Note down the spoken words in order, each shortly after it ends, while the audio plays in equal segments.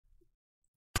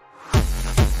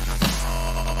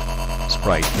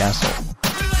Sprite Castle.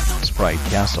 Sprite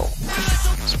Castle.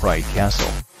 Sprite Castle.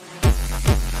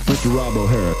 Mr. Rob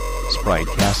O'Hara. Sprite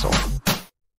Castle.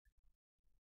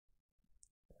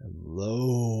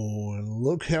 Hello, and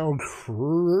look how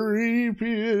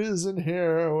creepy it is in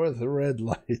here with the red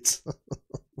lights.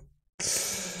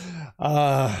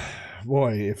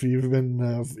 Boy, if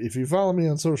you follow me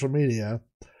on social media,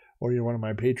 or you're one of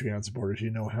my Patreon supporters,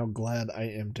 you know how glad I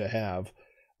am to have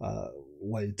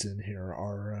lights in here.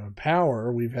 Our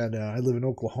power, we've had, I live in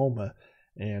Oklahoma,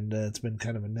 and it's been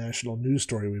kind of a national news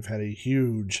story. We've had a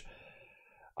huge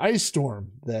ice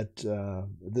storm that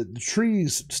the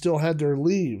trees still had their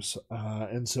leaves,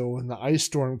 and so when the ice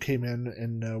storm came in,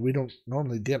 and we don't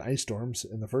normally get ice storms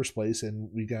in the first place, and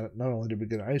we got, not only did we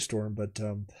get an ice storm, but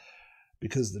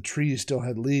because the trees still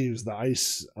had leaves, the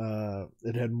ice,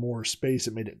 it had more space,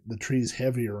 it made the trees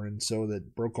heavier, and so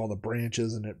that broke all the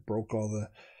branches, and it broke all the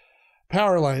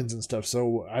power lines and stuff.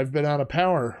 So I've been out of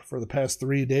power for the past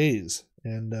 3 days,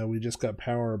 and we just got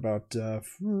power about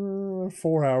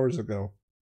 4 hours ago.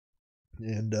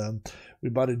 And we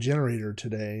bought a generator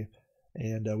today,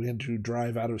 and we had to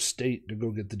drive out of state to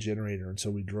go get the generator. And so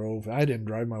we drove. I didn't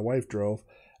drive, my wife drove.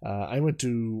 I went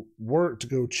to work to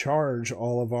go charge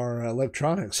all of our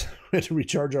electronics. We had to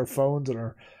recharge our phones and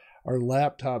our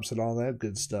laptops and all that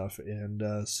good stuff. And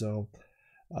so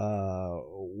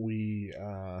we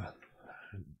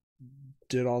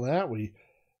did all that.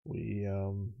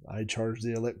 I charged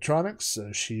the electronics.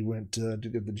 She went to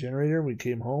get the generator. We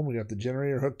came home. We got the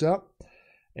generator hooked up,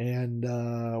 and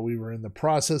we were in the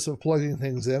process of plugging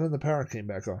things in, and the power came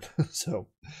back on. So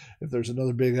if there's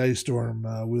another big ice storm,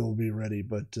 we'll be ready.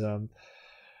 But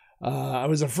I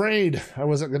was afraid I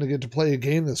wasn't going to get to play a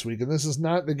game this week, and this is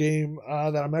not the game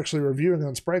that I'm actually reviewing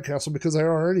on Sprite Castle, because I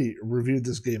already reviewed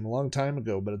this game a long time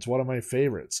ago, but it's one of my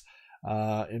favorites.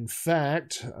 In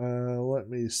fact, let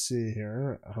me see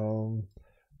here.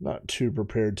 Not too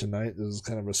prepared tonight. This is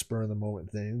kind of a spur of the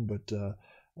moment thing, but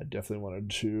I definitely wanted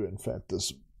to. In fact,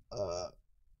 this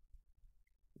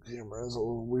camera has a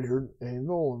little weird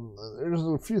angle, and there's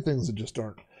a few things that just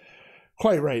aren't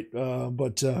quite right.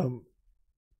 But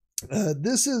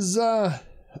this is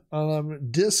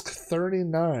disc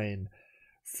 39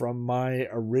 from my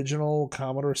original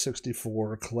Commodore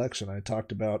 64 collection. I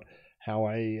talked about how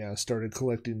I started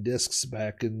collecting discs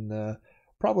back in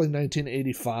probably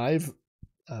 1985,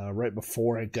 right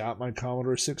before I got my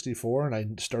Commodore 64, and I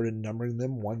started numbering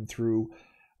them 1 through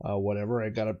whatever. I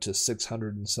got up to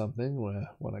 600 and something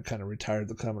when I kind of retired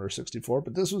the Commodore 64,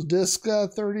 but this was disc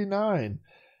 39,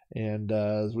 and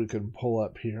as we can pull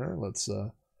up here, let's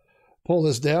pull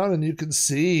this down, and you can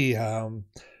see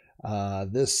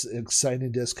this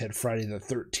exciting disc had Friday the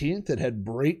 13th. It had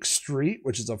Break Street,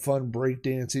 which is a fun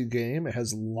breakdancing game. It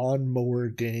has Lawnmower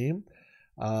Game,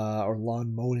 or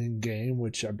Lawn Mowing Game,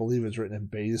 which I believe is written in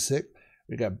BASIC.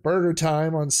 We got Burger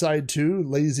Time on side 2,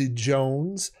 Lazy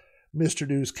Jones, Mr.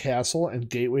 Deuce Castle, and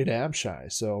Gateway to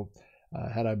Abshai. So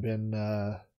had I been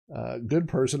a good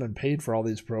person and paid for all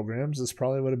these programs, this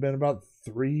probably would have been about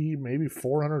 $300, maybe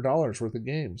 $400 worth of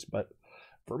games. But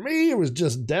for me, it was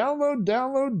just download,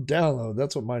 download, download.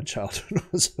 That's what my childhood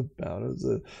was about. It was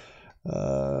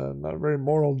not a very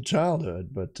moral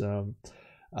childhood, but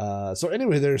so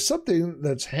anyway, there's something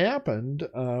that's happened.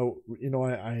 I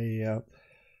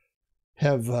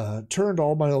have turned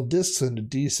all my old discs into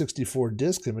D64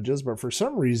 disc images, but for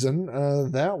some reason,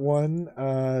 that one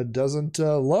doesn't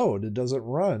load. It doesn't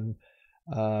run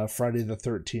Friday the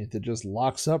 13th. It just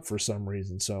locks up for some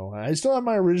reason. So I still have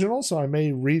my original, so I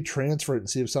may retransfer it and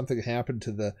see if something happened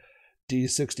to the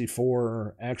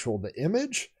D64 the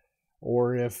image,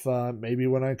 or if maybe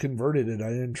when I converted it, I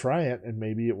didn't try it, and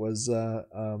maybe it was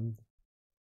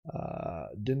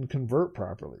didn't convert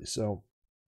properly. So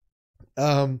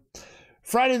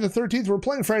Friday the 13th, we're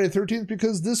playing Friday the 13th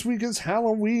because this week is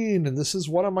Halloween, and this is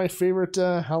one of my favorite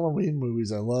Halloween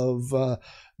movies. I love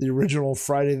the original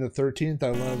Friday the 13th.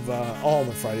 I love all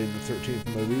the Friday the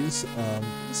 13th movies.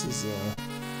 This is a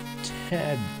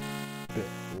tad bit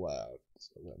loud,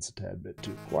 so that's a tad bit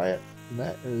too quiet. And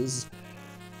that is,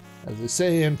 as they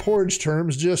say in porridge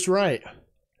terms, just right.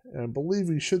 And I believe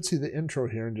we should see the intro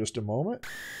here in just a moment.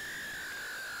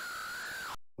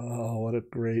 Oh, what a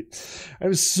great... I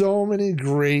have so many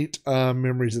great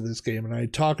memories of this game, and I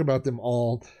talk about them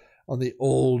all on the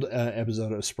old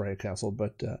episode of Sprite Castle,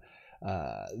 but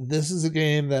this is a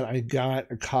game that I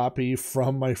got a copy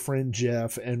from my friend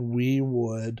Jeff, and we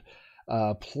would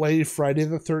play Friday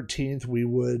the 13th. We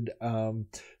would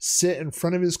sit in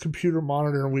front of his computer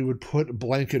monitor, and we would put a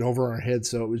blanket over our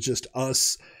heads, so it was just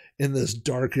us in this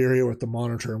dark area with the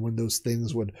monitor, and when those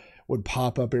things would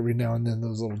pop up every now and then,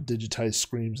 those little digitized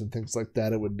screams and things like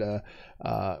that, it would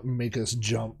make us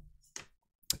jump.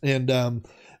 And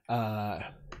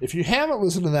if you haven't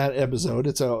listened to that episode,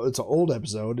 it's an old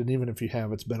episode, and even if you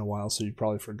have, it's been a while, so you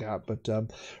probably forgot. But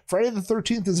Friday the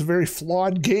 13th is a very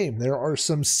flawed game. There are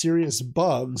some serious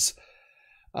bugs.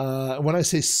 When I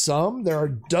say some, there are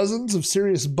dozens of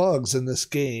serious bugs in this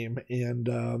game,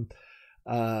 and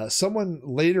someone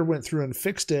later went through and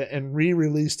fixed it and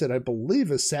re-released it, I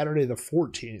believe, as Saturday the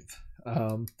 14th.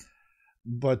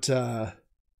 But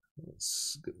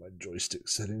let's get my joystick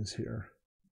settings here.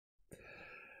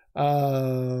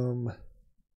 Come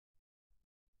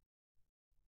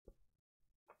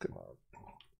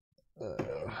on.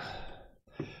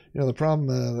 The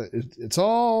problem, it's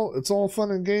all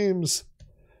fun and games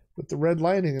with the red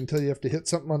lighting until you have to hit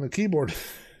something on the keyboard.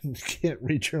 You can't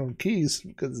reach your own keys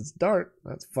because it's dark.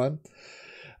 That's fun.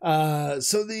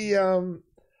 So this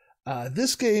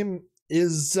game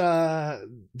is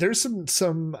there's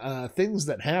some things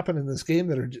that happen in this game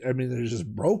that are, they're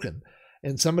just broken.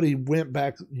 And somebody went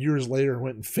back years later and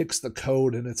went and fixed the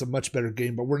code, and it's a much better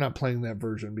game. But we're not playing that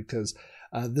version because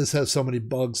this has so many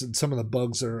bugs, and some of the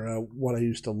bugs are what I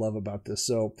used to love about this.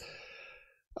 So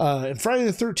in Friday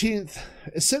the 13th,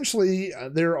 essentially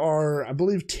there are, I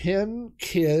believe, 10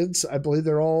 kids. I believe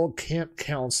they're all camp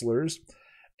counselors.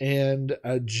 And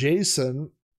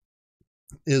Jason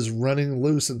is running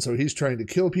loose, and so he's trying to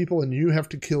kill people, and you have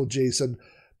to kill Jason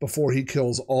before he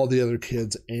kills all the other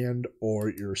kids and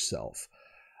or yourself.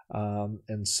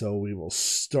 And so we will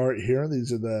start here.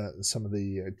 These are some of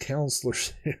the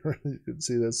counselors here. You can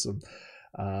see that's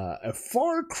a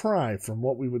far cry from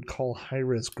what we would call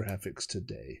high-res graphics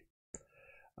today.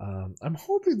 I'm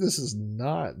hoping this is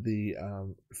not the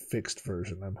fixed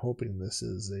version. I'm hoping this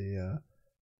is the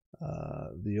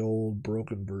old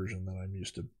broken version that I'm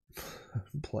used to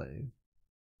playing.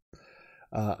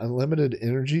 Unlimited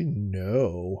energy?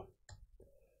 No.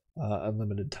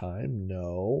 Unlimited time?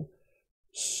 No.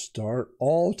 Start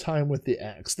all time with the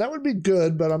axe. That would be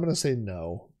good, but I'm going to say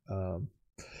no.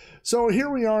 So here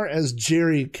we are as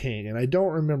Jerry King, and I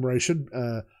don't remember. It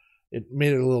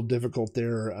made it a little difficult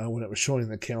there when it was showing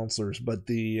the counselors, but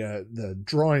the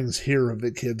drawings here of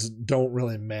the kids don't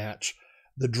really match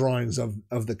the drawings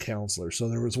of the counselor. So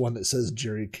there was one that says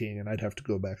Jerry King, and I'd have to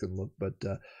go back and look, but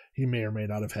he may or may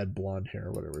not have had blonde hair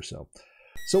or whatever. So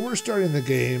we're starting the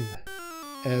game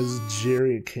as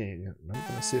Jerry King. I'm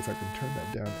going to see if I can turn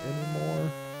that down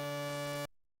anymore,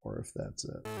 or if that's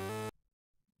it.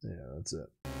 Yeah, that's it.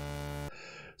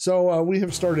 So we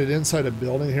have started inside a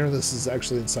building here. This is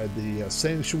actually inside the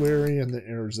sanctuary, and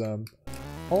there's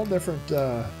all different.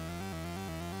 I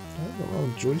have the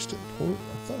wrong joystick port.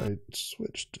 I thought I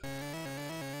switched.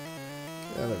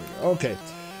 Yeah, there we go. Okay,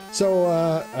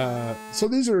 so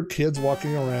these are kids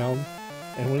walking around,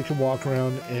 and we can walk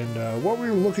around. And what we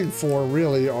were looking for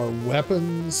really are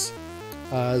weapons,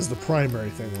 is the primary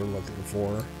thing we're looking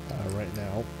for right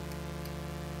now.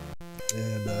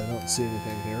 And I don't see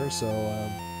anything here, so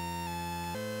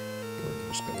we're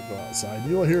just going to go outside.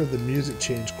 You'll hear the music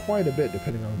change quite a bit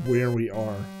depending on where we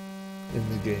are in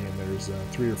the game. There's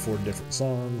 3 or 4 different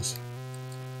songs,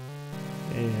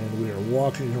 and we are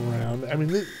walking around.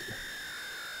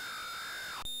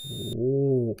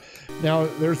 Oh, now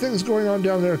there are things going on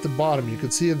down there at the bottom. You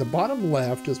can see in the bottom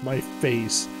left is my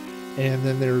face, and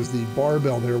then there's the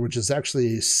barbell there, which is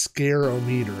actually a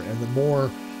scare-o-meter, and the more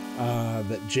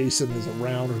that Jason is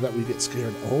around or that we get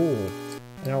scared. Oh,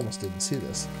 I almost didn't see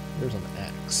this. There's an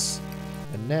axe.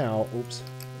 And now, oops,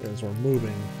 as we're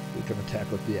moving, we can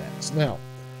attack with the axe. Now,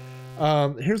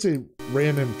 here's a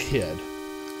random kid.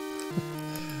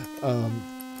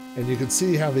 And you can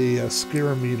see how the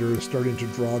scare-o-meter is starting to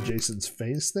draw Jason's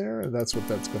face there. And that's what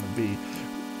that's going to be.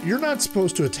 You're not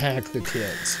supposed to attack the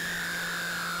kids.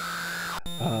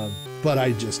 But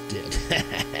I just did.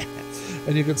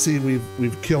 And you can see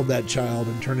we've killed that child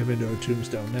and turned him into a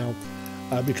tombstone. Now,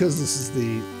 because this is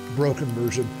the broken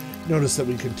version, notice that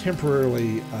we can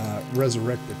temporarily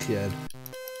resurrect the kid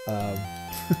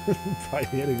by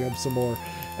hitting him some more.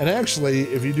 And actually,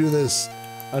 if you do this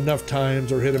enough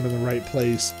times or hit him in the right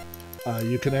place,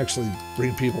 you can actually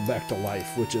bring people back to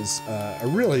life, which is a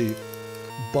really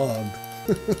bug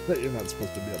that you're not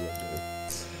supposed to be able to do.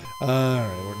 All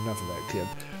right, we're enough of that kid.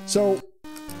 So,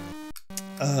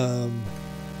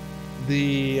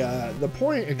 the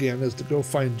point again is to go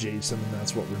find Jason, and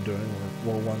that's what we're doing.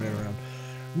 We're wandering around.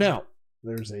 Now,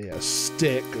 there's a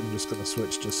stick. I'm just going to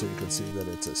switch just so you can see that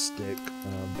it's a stick.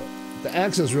 But the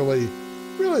axe is really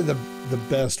the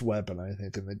best weapon, I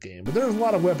think, in the game. But there's a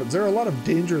lot of weapons. There are a lot of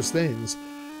dangerous things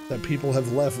that people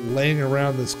have left laying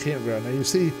around this campground. Now you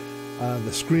see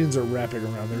the screens are wrapping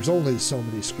around. There's only so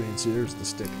many screens. See, there's the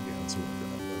stick again, so we're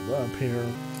going to move up here.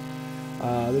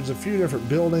 There's a few different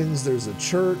buildings. There's a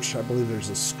church. I believe there's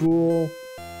a school.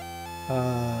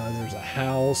 There's a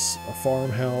house, a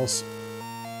farmhouse.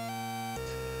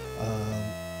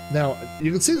 Now,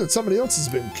 you can see that somebody else has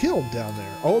been killed down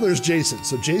there. Oh, there's Jason.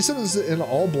 So Jason is in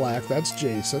all black. That's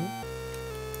Jason.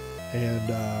 And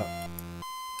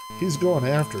he's going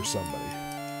after somebody.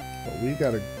 But we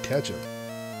got to catch him.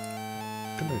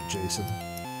 Come here, Jason.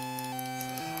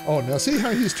 Oh, now see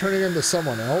how he's turning into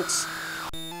someone else?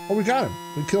 Oh, we got him.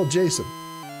 We killed Jason.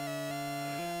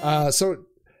 So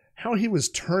how he was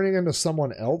turning into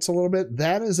someone else a little bit,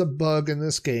 that is a bug in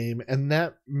this game, and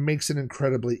that makes it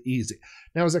incredibly easy.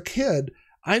 Now, as a kid,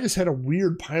 I just had a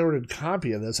weird pirated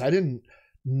copy of this. I didn't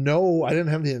know, I didn't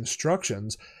have the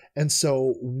instructions, and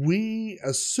so we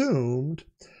assumed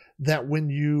that when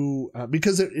you,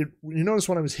 because you notice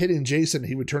when I was hitting Jason,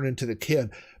 he would turn into the kid,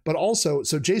 but also,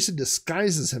 so Jason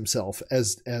disguises himself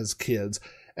as kids,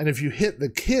 and if you hit the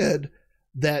kid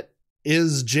that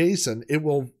is Jason, it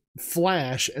will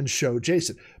flash and show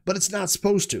Jason, but it's not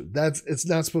supposed to. It's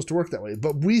not supposed to work that way.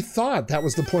 But we thought that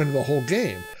was the point of the whole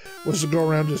game, was to go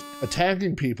around just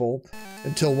attacking people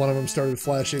until one of them started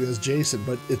flashing as Jason.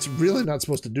 But it's really not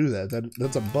supposed to do that.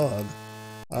 That's a bug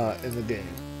in the game.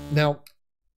 Now,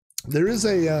 there is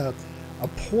a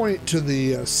point to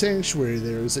the sanctuary.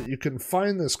 There is that you can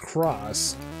find this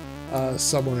cross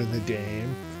somewhere in the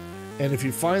game, and if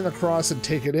you find the cross and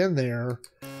take it in there,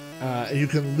 you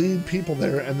can lead people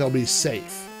there and they'll be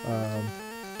safe.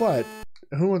 But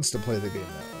who wants to play the game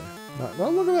that way? Now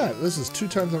look at that. This is 2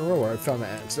 times in a row where I found the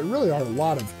axe. There really are a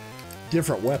lot of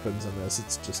different weapons in this.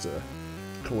 It's just a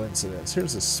coincidence.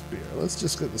 Here's a spear. Let's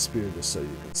just get the spear just so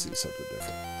you can see something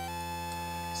different.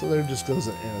 So there just goes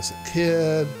an innocent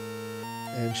kid.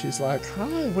 And she's like,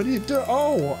 hi, what do you do?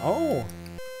 Oh,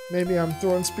 maybe I'm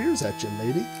throwing spears at you,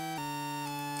 lady.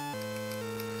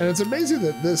 And it's amazing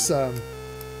that this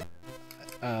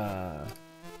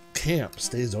camp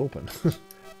stays open.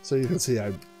 So you can see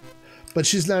but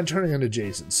she's not turning into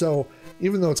Jason. So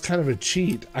even though it's kind of a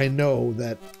cheat, I know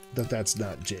that that's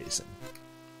not Jason.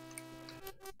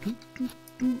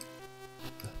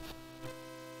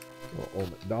 Old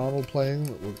McDonald playing.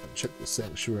 We're going to check the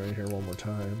sanctuary here one more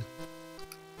time.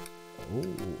 Oh.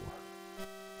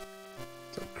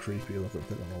 It's a creepy looking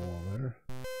thing on the wall there.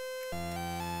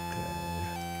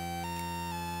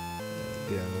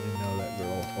 Again, we know that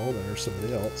girl. Oh, there's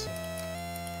somebody else.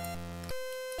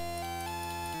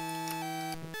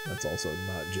 That's also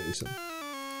not Jason.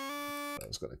 I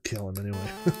was going to kill him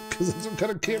anyway, because that's what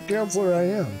kind of camp counselor I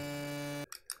am.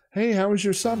 Hey, how was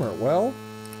your summer? Well,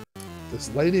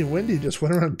 this lady Wendy just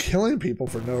went around killing people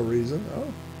for no reason. Oh,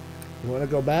 you want to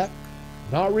go back?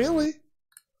 Not really.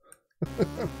 I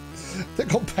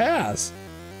think I'll pass.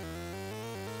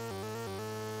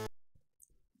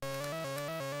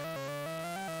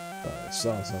 I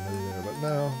saw somebody there, but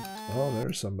no. Oh,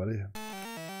 there's somebody.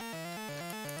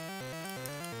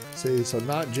 See, so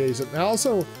not Jason. Now,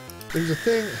 also, there's a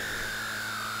thing.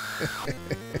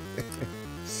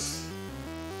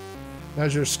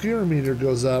 As your scare meter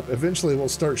goes up, eventually we'll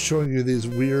start showing you these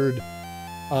weird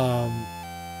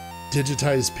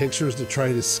digitized pictures to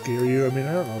try to scare you. I mean,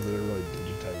 I don't know if they're really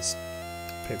digitized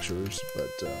pictures, but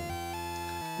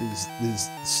these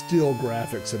still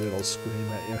graphics that it'll scream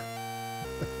at you.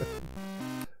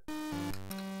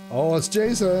 Oh, it's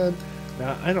Jason!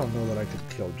 Now, I don't know that I could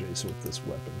kill Jason with this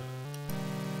weapon.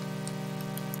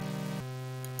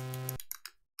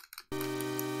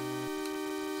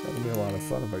 It's gonna be a lot of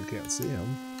fun if I can't see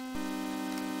him.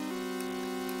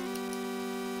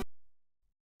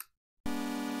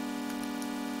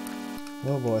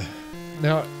 Oh boy.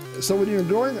 Now, so when you're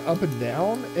going up and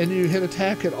down and you hit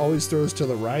attack, it always throws to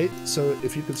the right. So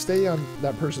if you could stay on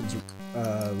that person's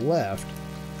left,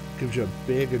 it gives you a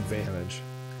big advantage.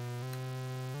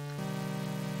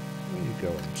 Where are you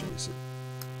going, Jason?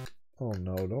 Oh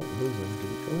no, don't lose him. Did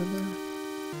he go in there?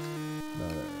 No,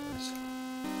 there he is.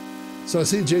 So I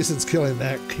see Jason's killing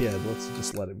that kid. Let's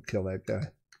just let him kill that guy.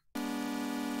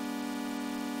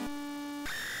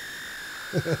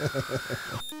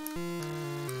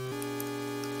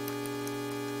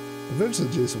 Eventually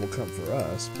Jason will come for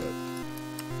us,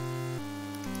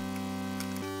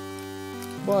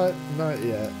 but not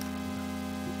yet.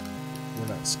 We're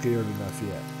not scared enough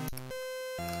yet.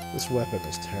 This weapon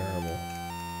is terrible.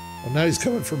 Oh, now he's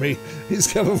coming for me.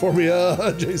 He's coming for me.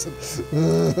 Jason.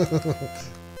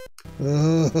 I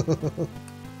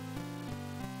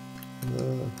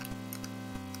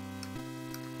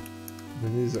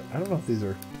mean, these are, I don't know if these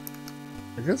are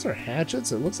I guess they're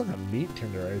hatchets. It looks like a meat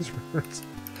tenderizer.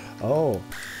 Oh.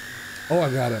 Oh, I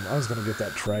got him. I was gonna get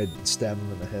that trident and stab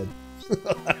him in the head.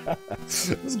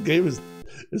 This game is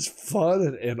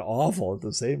fun and awful at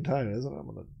the same time, isn't it? I'm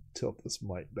gonna tilt this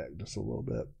mic back just a little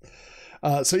bit.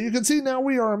 So you can see now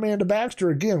we are Amanda Baxter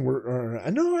again.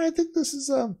 I think this is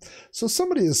so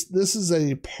this is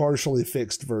a partially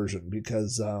fixed version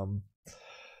because on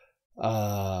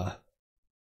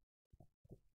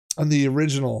the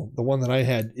original, the one that I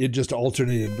had, it just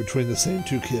alternated between the same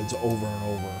two kids over and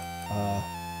over.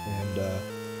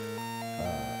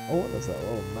 Oh, what is that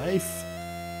little knife?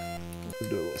 We'll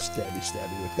do a little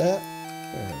stabby with that.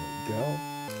 There we go.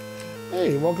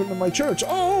 Hey, welcome to my church.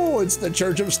 Oh, it's the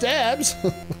Church of Stabs.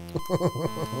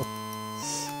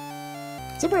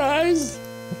 Surprise!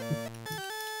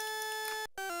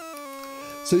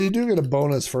 So you do get a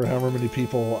bonus for however many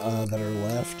people that are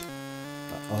left.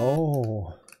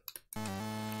 Oh.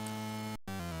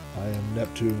 I am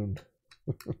Neptune.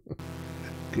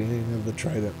 King of the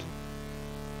Trident.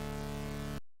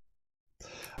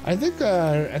 I think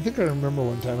I remember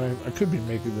one time, I could be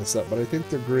making this up, but I think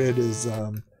the grid is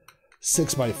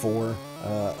 6x4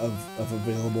 of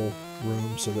available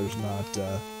room, so there's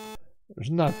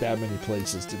not that many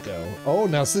places to go. Oh,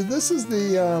 now see, this is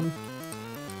the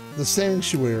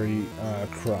sanctuary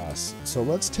cross. So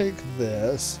let's take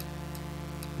this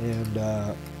and get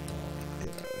out of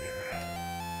here.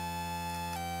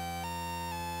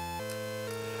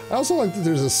 I also like that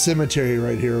there's a cemetery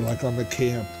right here, like on the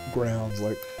campgrounds.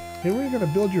 Like, hey, where are you gonna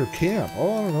build your camp?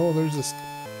 Oh, I don't know. There's this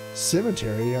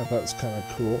cemetery. I thought it was kind of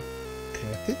cool. Okay,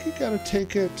 I think you gotta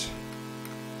take it.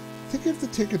 I think you have to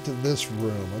take it to this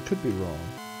room. I could be wrong.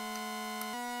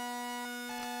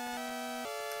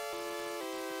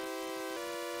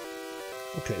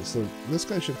 Okay, so this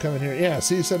guy should come in here. Yeah,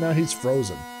 see, so now he's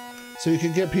frozen. So you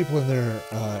can get people in there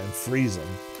and freeze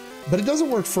them. But it doesn't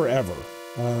work forever.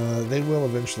 They will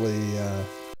eventually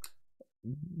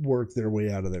work their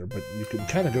way out of there. But you can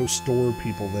kind of go store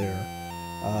people there.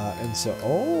 And so,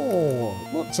 oh,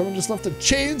 look, someone just left a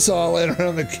chainsaw laying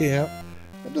around the camp.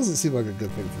 That doesn't seem like a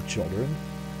good thing for children.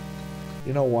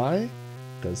 You know why?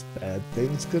 Because bad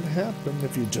things could happen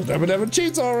if you just happen to have a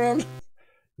chainsaw around.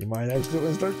 You might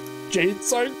accidentally start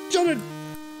chainsawing children.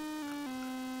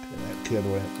 Okay, that kid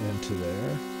went into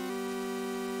there.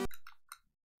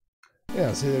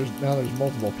 Yeah, see, there's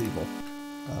multiple people.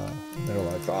 And they're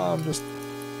like, oh, I'm just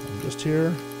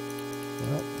here.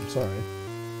 Well, I'm sorry.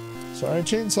 Sorry I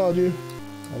chainsawed you.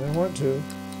 I didn't want to.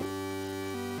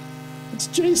 It's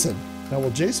Jason. Now,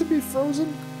 will Jason be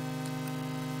frozen?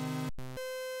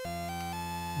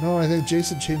 No, I think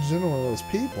Jason changed into one of those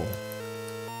people.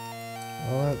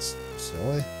 Oh, that's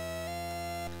silly.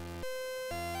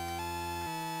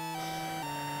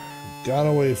 Got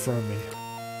away from me.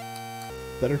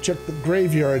 Better check the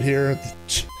graveyard here at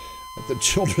the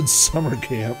children's summer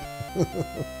camp.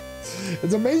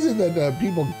 It's amazing that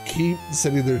people keep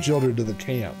sending their children to the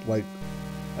camp. Like,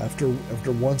 after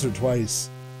once or twice.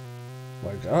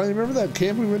 Like, oh, you remember that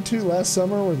camp we went to last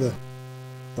summer where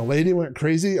the lady went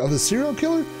crazy? Oh, the serial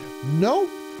killer? Nope,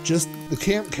 just the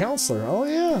camp counselor. Oh,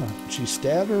 yeah. She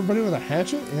stabbed everybody with a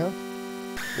hatchet? Yeah.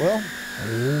 Well,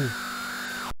 oh,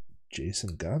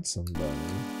 Jason got somebody.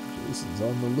 Jason's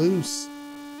on the loose.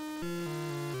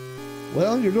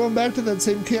 Well, you're going back to that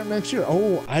same camp next year.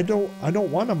 Oh, I don't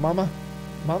want to, Mama.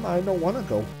 Mama, I don't want to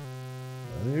go.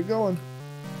 Well, you're going.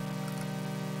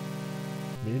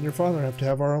 Me and your father have to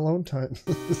have our alone time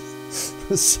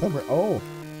this summer. Oh,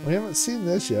 we haven't seen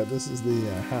this yet. This is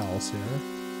the house here.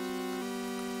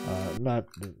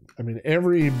 I mean,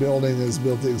 every building is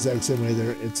built the exact same way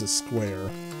there. It's a square.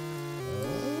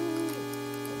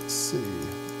 Let's see.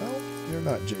 Oh, you're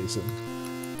not Jason.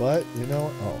 But, you know,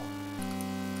 oh.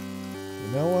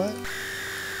 You know what?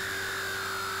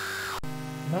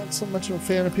 Not so much of a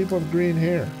fan of people with green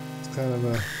hair. It's kind of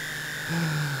a...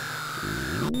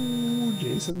 Ooh,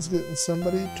 Jason's getting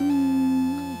somebody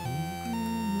too.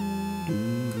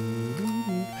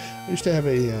 I used to have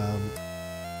a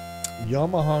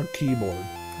Yamaha keyboard.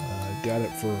 I got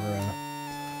it for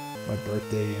my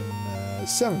birthday in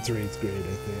 7th or 8th grade,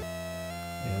 I think.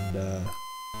 And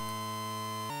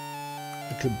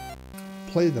I could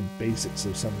play the basics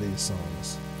of some of these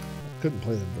songs. I couldn't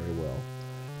play them very well,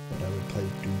 but I would play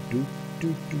do do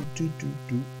do do do do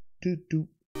do do do.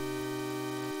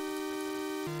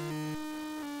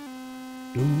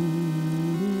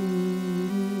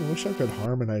 I wish I could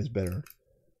harmonize better.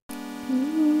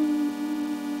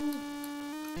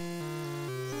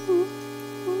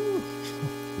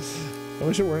 I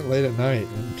wish it weren't late at night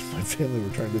and my family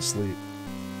were trying to sleep.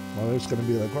 My wife's gonna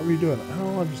be like, what were you doing?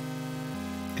 Oh, I'm just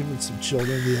giving some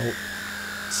children the old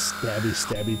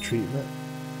stabby treatment.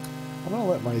 I'm gonna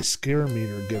let my scare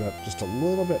meter get up just a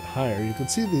little bit higher. You can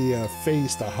see the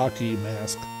face, the hockey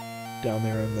mask down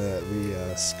there in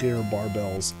the scare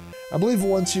barbells. I believe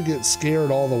once you get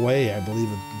scared all the way, I believe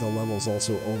the level's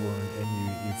also over and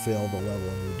you fail the level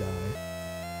and you die.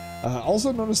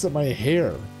 Also notice that my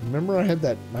hair, remember I had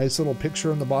that nice little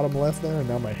picture in the bottom left there, and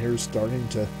now my hair's starting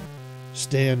to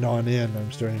stand on end.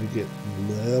 I'm starting to get a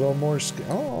little more scared.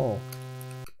 Oh,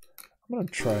 I'm gonna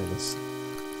try this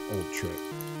old trick.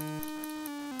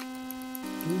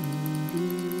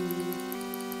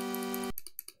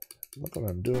 Look what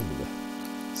I'm doing to the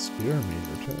scare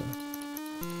meter too.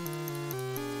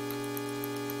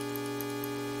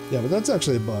 Yeah, but that's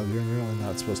actually a bug. You're really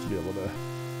not supposed to be able to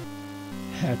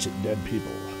hatchet dead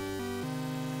people.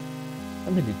 I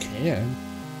mean, you can.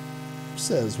 It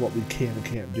says what we can and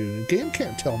can't do. The game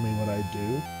can't tell me what I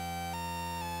do.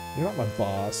 You're not my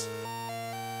boss.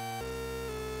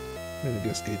 I mean, I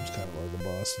guess games kind of are the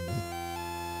boss and they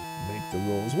make the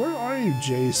rules. Where are you,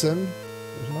 Jason?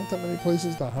 There's not that many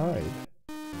places to hide.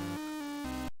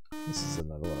 This is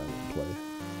another one I would play.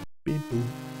 Beep boop.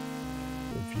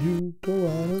 If you go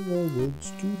out in the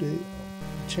woods today...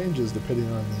 Oh, it changes depending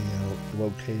on the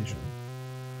location.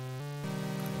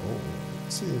 Oh,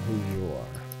 let's see who you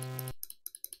are.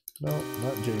 No,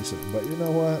 not Jason. But you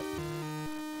know what?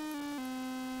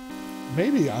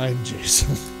 Maybe I'm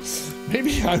Jason.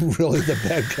 Maybe I'm really the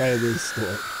bad guy of this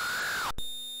story.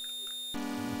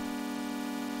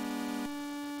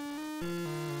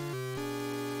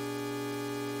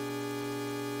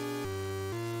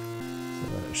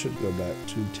 Should go back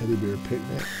to Teddy Bear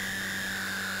Picnic.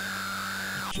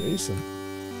 Jason.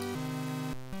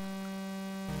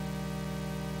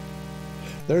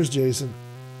 There's Jason.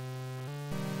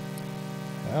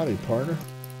 Howdy, partner.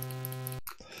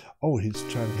 Oh, he's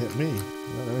trying to hit me.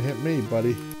 You're not gonna hit me,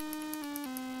 buddy.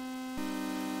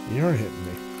 You're hitting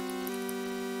me.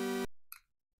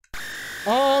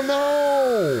 Oh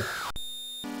no!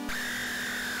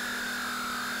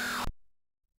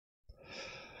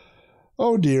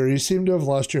 Oh dear, you seem to have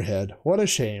lost your head. What a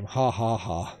shame. Ha ha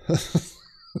ha.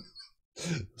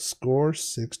 Score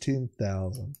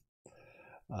 16,000.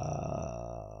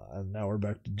 And now we're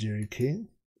back to Jerry King.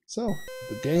 So,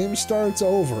 the game starts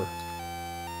over.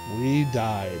 We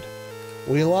died.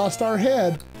 We lost our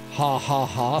head. Ha ha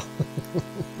ha.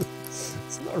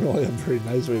 It's not really a very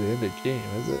nice way to end a game,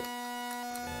 is it?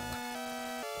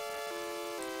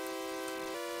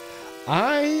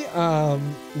 I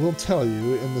will tell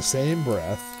you in the same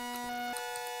breath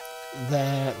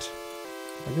that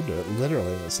I could do it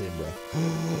literally in the same breath.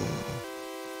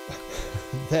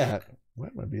 That, why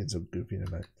am I being so goofy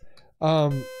tonight?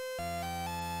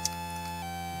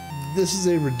 This is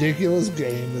a ridiculous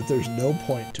game that there's no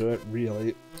point to it,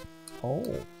 really. Oh.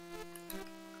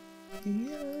 I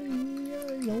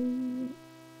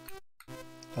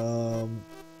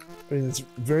mean, it's a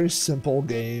very simple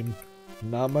game.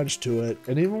 Not much to it.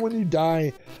 And even when you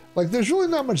die, like, there's really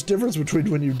not much difference between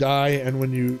when you die and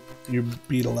when you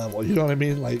beat a level. You know what I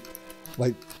mean? Like,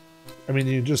 I mean,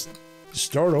 you just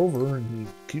start over and you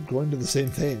keep going to the same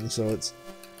thing. So it's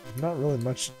not really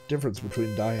much difference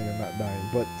between dying and not dying.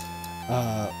 But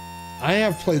I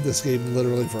have played this game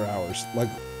literally for hours. Like,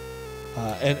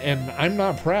 and I'm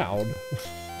not proud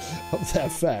of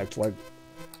that fact. Like,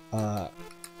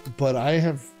 but I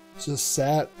have just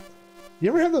sat. You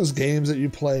ever have those games that you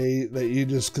play that you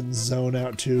just can zone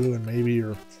out to, and maybe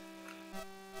you're,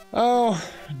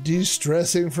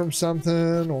 de-stressing from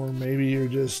something, or maybe you're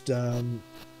just, you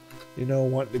know,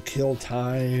 wanting to kill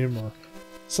time, or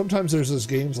sometimes there's those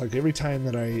games, like every time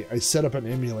that I set up an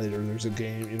emulator, there's a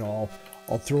game, you know,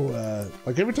 I'll throw a,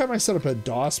 like every time I set up a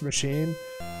DOS machine,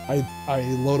 I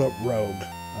load up Rogue,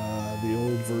 the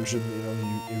old version, you know,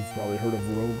 you've probably heard of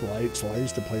roguelikes. Well, I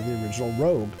used to play the original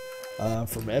Rogue.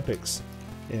 From Epix,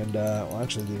 and well,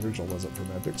 actually the original wasn't from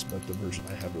Epix, but the version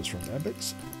I have was from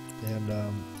Epix. And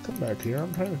come back here,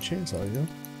 I'm trying to chainsaw you.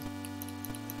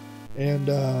 And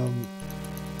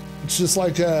it's just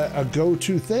like a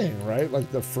go-to thing, right?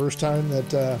 Like the first time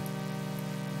that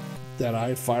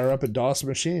I fire up a DOS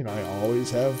machine, I always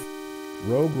have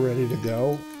Rogue ready to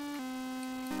go,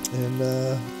 and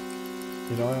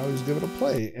you know, I always give it a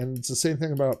play. And it's the same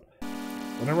thing about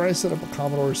whenever I set up a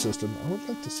Commodore system. I would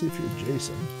like to see if you're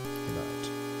Jason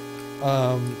or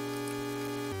not.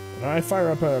 When I fire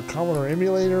up a Commodore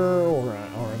emulator, or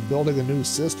I'm building a new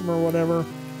system or whatever,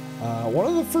 one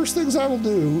of the first things I will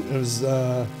do is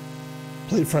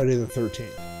play Friday the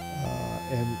 13th.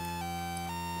 And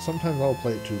sometimes I'll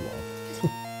play it too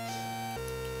long.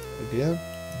 Again,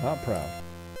 not proud.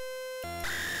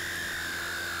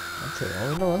 Okay,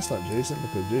 oh no, that's not Jason,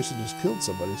 because Jason just killed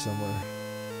somebody somewhere.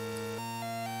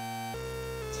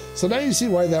 So now you see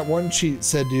why that one cheat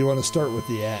said, do you want to start with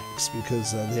the axe?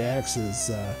 Because the axe is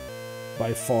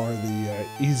by far the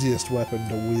easiest weapon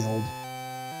to wield.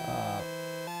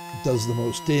 Does the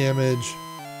most damage.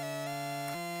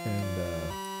 And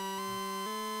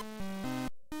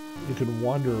you can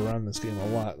wander around this game a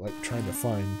lot, like trying to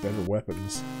find better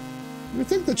weapons. You would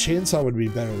think the chainsaw would be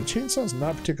better. The chainsaw is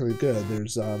not particularly good.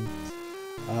 There's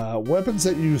weapons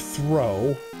that you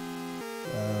throw.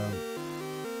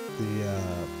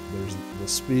 There's the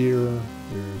spear.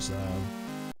 There's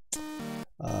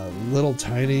little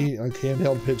tiny like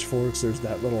handheld pitchforks. There's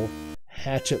that little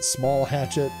hatchet, small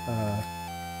hatchet,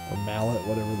 or mallet,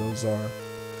 whatever those are.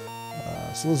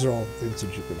 So those are all things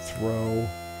that you can throw.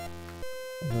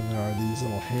 And then there are these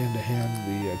little hand-to-hand,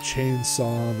 the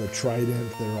chainsaw, the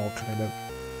trident, they're all kind of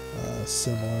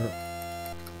similar.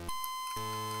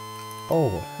 Oh,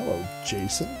 hello,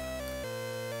 Jason.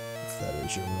 If that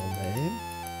is your real name.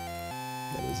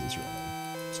 That is his real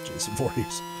name. It's Jason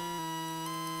Voorhees.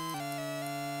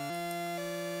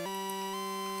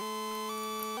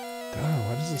 God,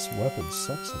 why does this weapon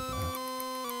suck so bad?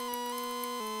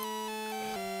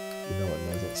 You know it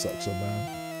doesn't suck so bad.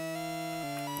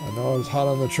 I know I was hot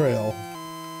on the trail,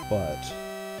 but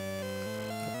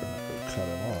I'm going to cut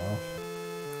it off.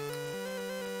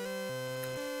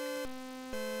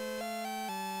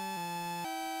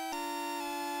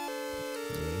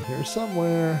 You're in here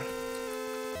somewhere.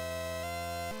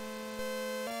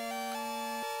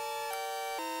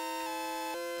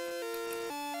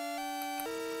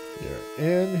 You're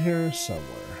in here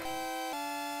somewhere.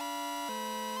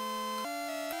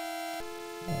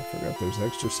 I forgot there's an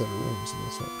extra set of rooms in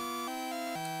this one.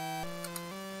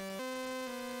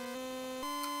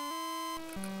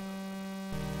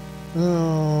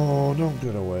 Oh, don't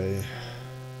get away.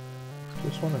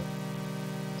 Just want to...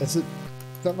 Is it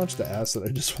that much to ask that I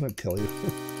just want to kill you?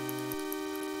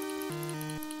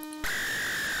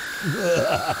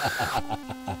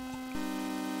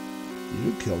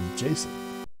 You killed Jason.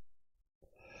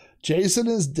 Jason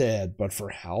is dead, but for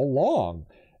how long?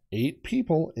 8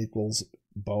 people equals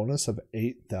bonus of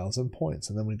 8,000 points.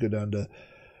 And then we go down to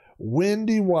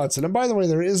Wendy Watson. And by the way,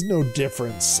 there is no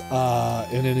difference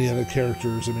in any other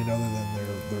characters. I mean, other than their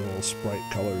little sprite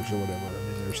colors or whatever. I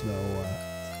mean, there's no...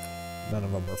 none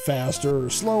of them are faster or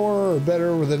slower or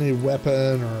better with any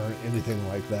weapon or anything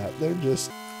like that. They're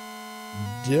just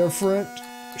different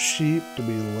sheep to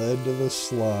be led to the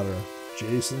slaughter.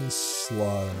 Jason's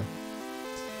slaughter.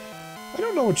 I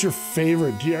don't know what your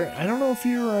favorite... I don't know if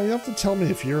you're... you have to tell me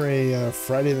if you're a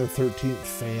Friday the 13th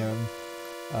fan.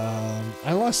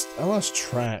 I lost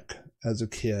track as a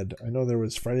kid. I know there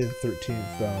was Friday the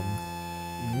 13th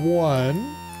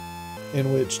 1,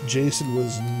 in which Jason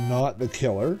was not the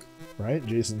killer, right?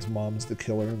 Jason's mom's the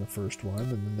killer in the first one.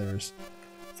 And then there's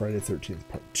Friday the 13th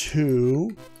Part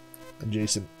 2, and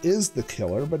Jason is the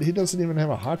killer, but he doesn't even have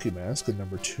a hockey mask in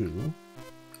number 2.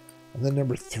 And then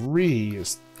number 3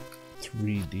 is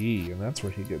 3D, and that's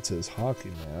where he gets his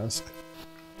hockey mask.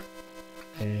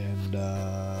 And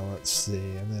let's see,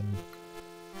 and then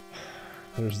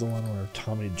there's the one where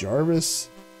Tommy Jarvis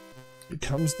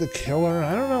becomes the killer.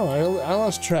 I don't know, I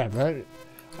lost track. I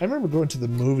remember going to the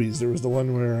movies. There was the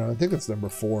one where, I think it's number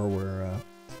 4, where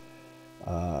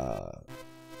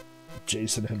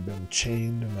Jason had been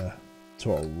chained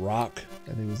to a rock,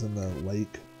 and he was in the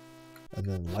lake. And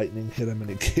then lightning hit him and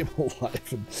he came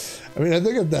alive. And I mean, I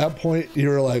think at that point you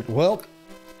were like, well,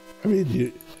 I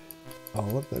mean, oh,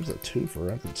 look, there's a twofer.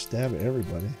 I can stab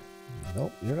everybody.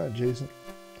 Nope, you're not Jason.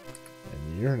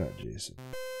 And you're not Jason.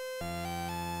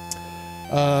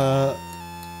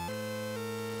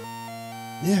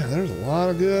 Yeah, there's a lot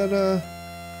of good,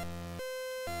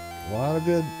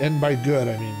 and by good,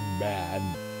 I mean bad,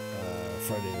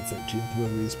 Friday the 13th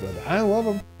movies, but I love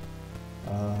them.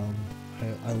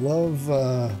 I love,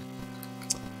 I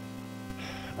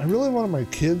really wanted my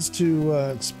kids to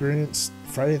experience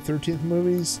Friday the 13th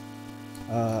movies,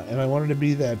 and I wanted to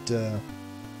be that, I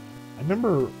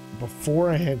remember before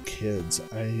I had kids,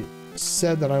 I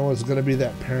said that I was going to be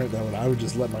that parent that I would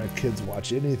just let my kids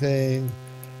watch anything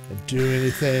and do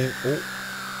anything. Oh,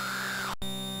 I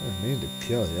didn't mean to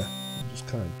kill you. I'm just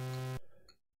kind of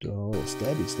doing a little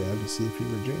stabby stab to see if you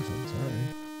were Jason. Sorry.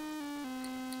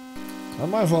 Not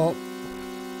my fault.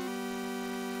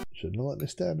 Shouldn't have let me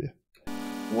stab you.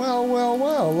 Well, well,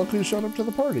 well, look who showed up to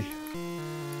the party.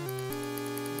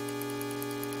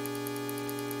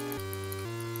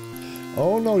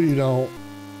 Oh, no, you don't.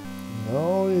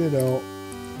 No, you don't.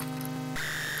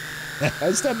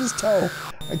 I stabbed his toe.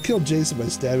 I killed Jason by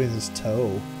stabbing his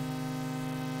toe.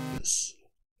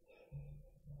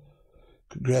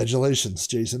 Congratulations,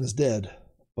 Jason is dead.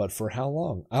 But for how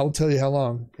long? I'll tell you how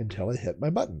long until I hit my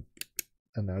button.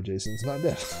 And now Jason's not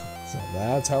dead. So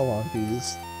that's how long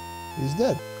he's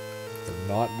dead. For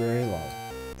not very long.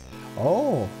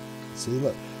 Oh, see,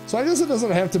 look. So I guess it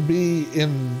doesn't have to be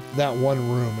in that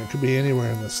one room. It could be anywhere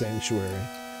in the sanctuary.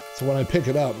 So when I pick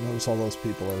it up, notice all those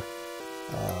people are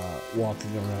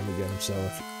walking around again. So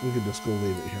if we could just go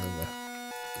leave it here in the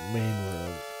main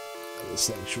room of the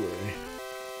sanctuary.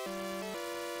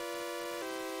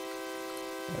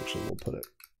 Actually, we'll put it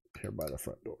here by the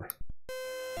front door.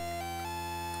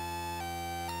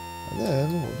 And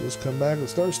then we'll just come back and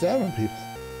start stabbing people.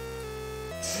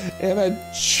 And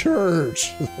a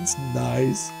church. That's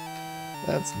nice.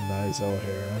 That's nice,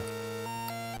 O'Hara.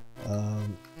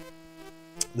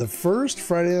 The first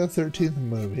Friday the 13th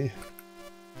movie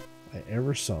I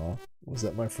ever saw was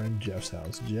at my friend Jeff's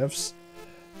house.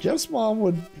 Jeff's mom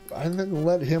would, I think,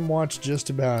 let him watch just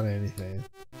about anything.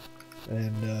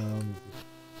 And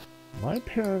my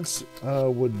parents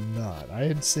would not. I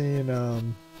had seen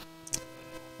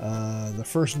the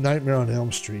first Nightmare on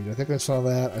Elm Street. I think I saw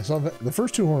that. I saw that. The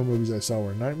first two horror movies I saw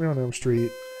were Nightmare on Elm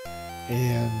Street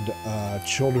and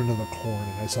Children of the Corn.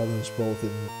 And I saw those both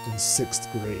in 6th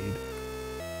grade.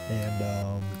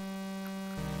 And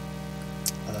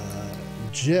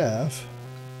Jeff,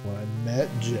 when I met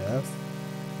Jeff,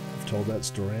 I've told that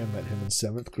story. I met him in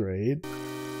 7th grade.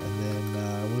 And then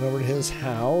I went over to his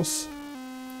house.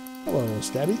 Hello,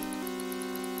 Stabby.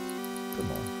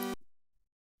 Come on.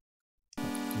 I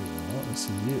want to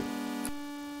see you.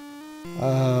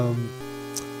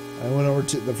 I went over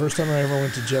to, the first time I ever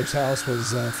went to Jeff's house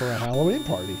was for a Halloween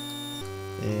party.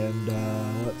 And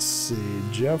let's see,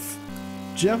 Jeff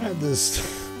had this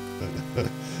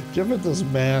Jeff had this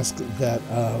mask that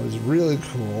was really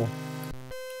cool.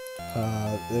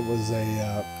 It was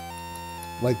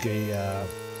like a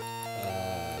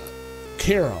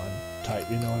Charon type,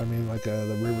 you know what I mean? Like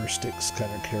the River Styx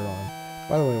kind of Charon.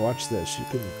 By the way, watch this. You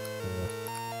can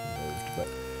moved, but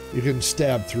you can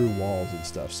stab through walls and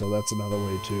stuff. So that's another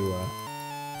way to,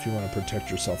 if you want to protect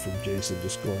yourself from Jason,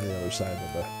 just go on the other side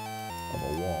of a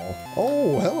wall.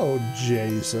 Oh, hello,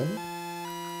 Jason.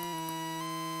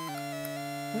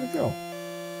 Where'd it go?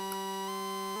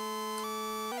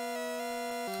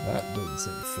 That doesn't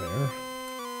seem fair.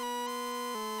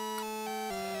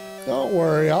 Don't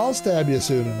worry, I'll stab you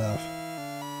soon enough.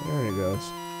 There he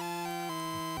goes.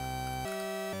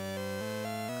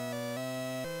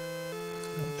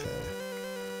 Okay.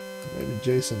 Maybe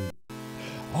Jason...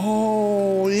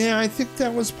 Oh, yeah, I think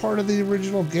that was part of the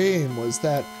original game, was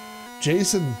that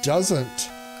Jason doesn't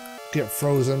get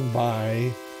frozen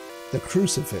by the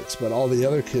crucifix, but all the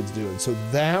other kids do. And so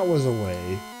that was a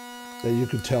way that you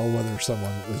could tell whether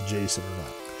someone was Jason or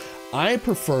not. I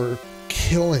prefer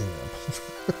killing them.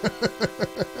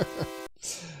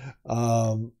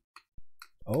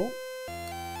 Oh,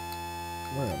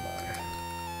 where am I?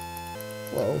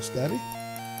 Hello, Stabby?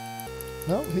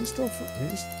 No, he's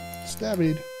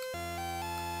stabbied.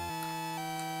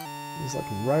 He's like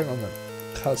right on the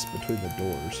cusp between the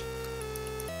doors.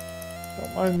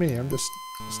 Don't mind me, I'm just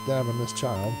stabbing this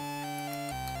child.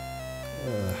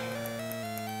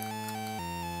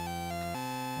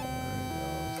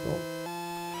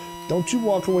 Don't you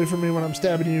walk away from me when I'm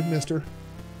stabbing you, mister.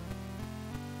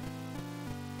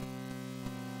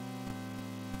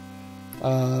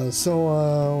 Let's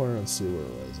see, where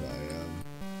was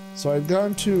I? So I'd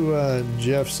gone to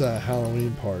Jeff's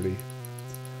Halloween party,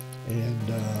 and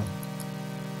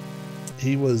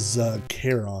he was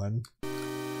Charon,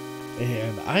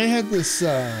 and I had this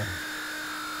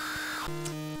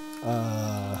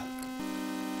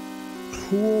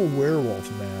cool werewolf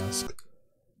mask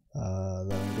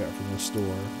that I got from the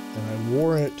store, and I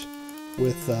wore it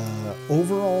with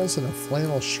overalls and a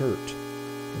flannel shirt.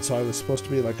 And so I was supposed to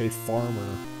be like a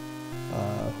farmer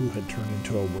who had turned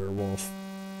into a werewolf.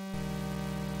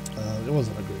 It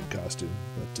wasn't a great costume,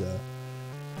 but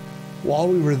while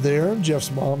we were there,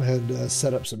 Jeff's mom had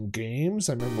set up some games.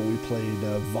 I remember we played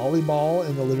volleyball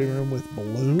in the living room with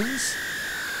balloons,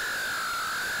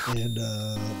 and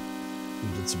we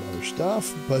did some other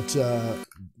stuff. But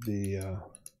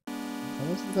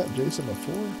wasn't that Jason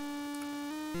before?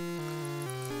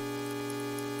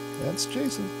 That's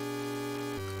Jason.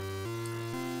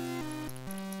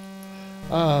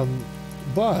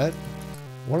 But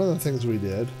one of the things we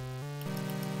did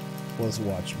was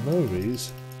watch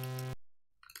movies.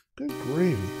 Good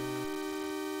gravy.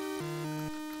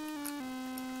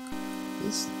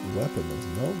 This weapon is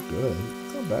no good.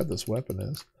 Look how bad this weapon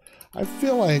is. I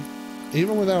feel like,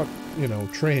 even without,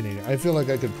 training, I feel like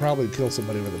I could probably kill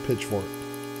somebody with a pitchfork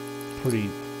pretty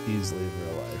easily in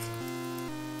real life.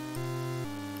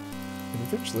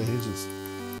 eventually he's just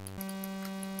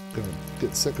gonna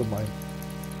get sick of my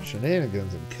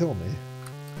shenanigans and kill me.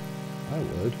 I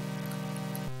would.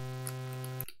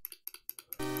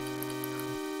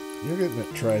 You're getting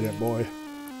it, Trident boy.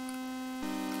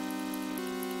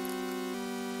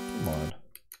 Come on.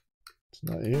 It's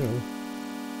not you.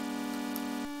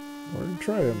 Where did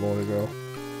Trident boy go?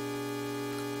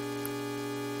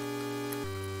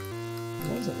 It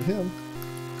wasn't him.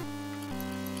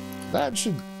 That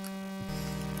should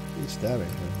be stabbing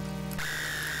him.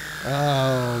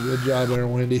 Oh, good job there,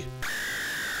 Wendy.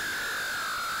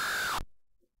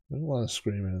 There's a lot of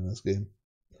screaming in this game.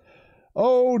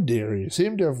 Oh dear, you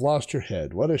seem to have lost your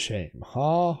head. What a shame.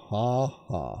 Ha, ha,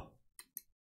 ha.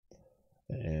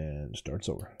 And starts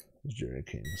over. It's Jerry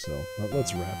King. So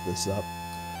let's wrap this up.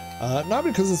 Not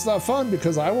because it's not fun,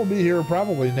 because I will be here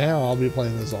probably now. I'll be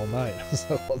playing this all night.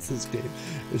 I love this game.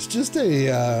 It's just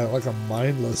a, like a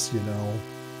mindless, you know,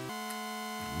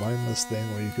 mindless thing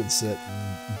where you can sit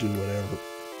and do whatever.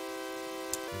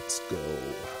 Let's go.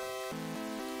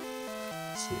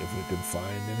 See if we can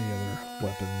find any other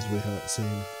weapons we haven't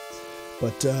seen.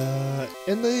 But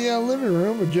in the living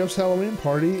room of Jeff's Halloween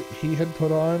party, he had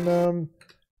put on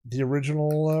the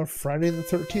original Friday the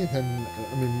 13th, and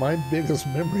I mean, my biggest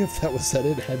memory of that was that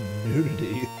it had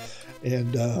nudity,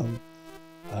 and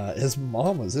his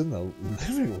mom was in the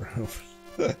living room.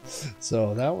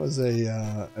 So that was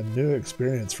a new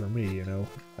experience for me. You know,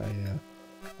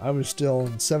 I was still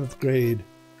in 7th grade,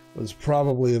 was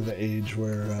probably of the age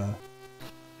where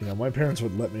you know, my parents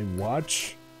would let me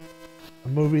watch a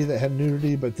movie that had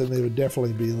nudity, but then they would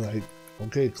definitely be like,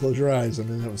 okay, close your eyes, and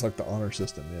then it was like the honor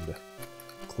system. You had to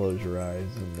close your eyes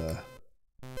and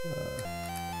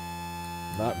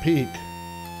not peek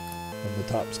when the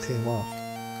tops came off.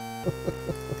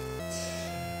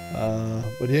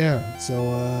 But yeah,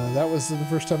 so that was the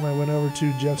first time I went over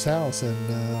to Jeff's house,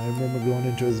 and I remember going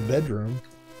into his bedroom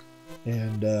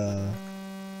and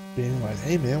being like,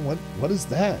 hey man, what is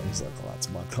that? He's like, well, that's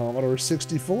my Commodore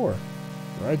 64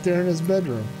 right there in his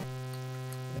bedroom.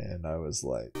 And I was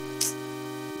like,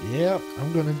 yep,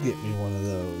 I'm gonna get me one of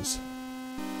those.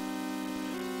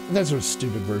 And that's a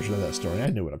stupid version of that story. I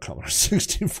knew what a Commodore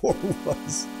 64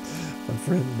 was. My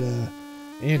friend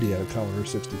Andy had a Commodore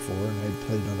 64, and I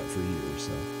played on it for years.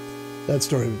 So that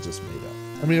story was just made up.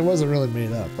 I mean, it wasn't really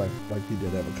made up. Like he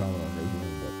did have a Commodore in his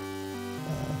room,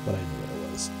 but I knew what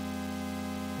it was.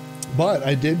 But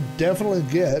I did definitely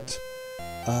get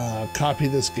copy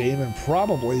this game, and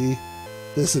probably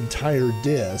this entire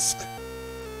disc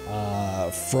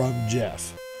from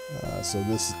Jeff. So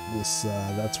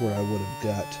that's where I would have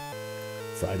got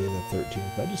Friday the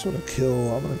 13th. I just want to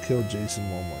I'm going to kill Jason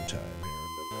one more time here,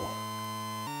 and then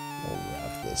we'll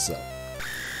wrap this up.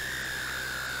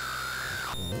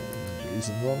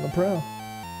 Jason's on the prowl.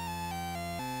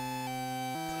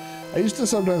 I used to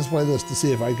sometimes play this to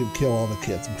see if I could kill all the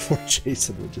kids before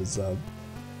Jason, which is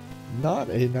not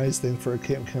a nice thing for a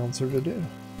camp counselor to do.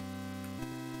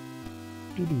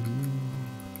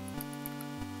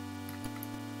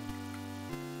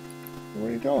 Where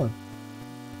are you going?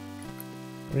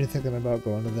 Are you thinking about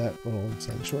going to that little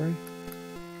sanctuary?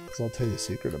 Because I'll tell you a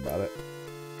secret about it.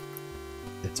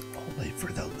 It's only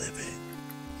for the living.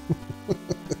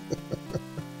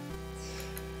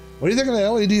 What do you think of the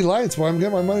LED lights? Well, I'm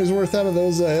getting my money's worth out of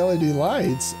those LED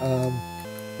lights.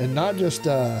 And not just,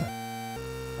 I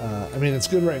mean, it's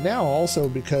good right now also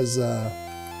because,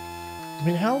 I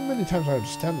mean, how many times do I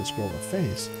just have to scroll my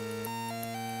face?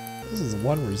 This is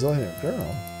one resilient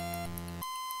girl.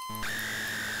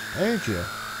 Thank you.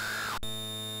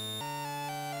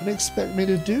 What do you expect me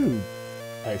to do?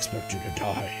 I expect you to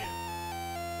die.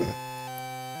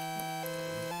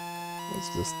 Let's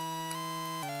just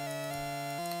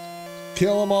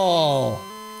kill them all.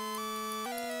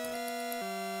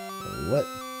 Let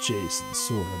Jason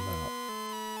sort them out.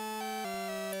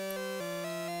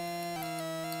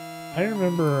 I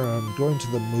remember going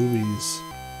to the movies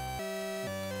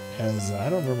as, I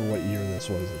don't remember what year this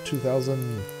was,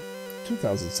 2000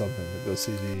 something, to go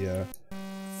see the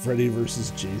Freddy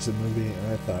vs. Jason movie, and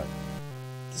I thought,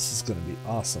 this is going to be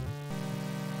awesome.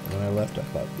 And when I left, I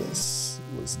thought, this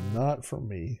was not for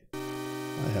me.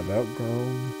 I have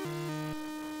outgrown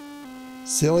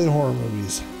silly horror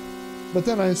movies. But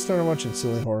then I started watching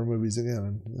silly horror movies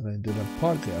again, and I did a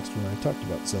podcast where I talked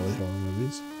about silly horror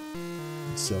movies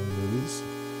and silly movies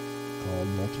called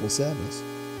Multiple Sadness.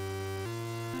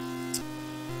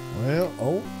 Well,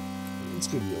 oh, let's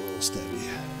give you a little stabby.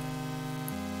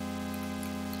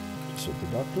 Just what the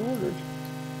doctor ordered.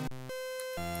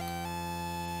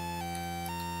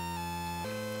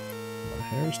 My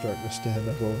hair's starting to stand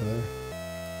up over there.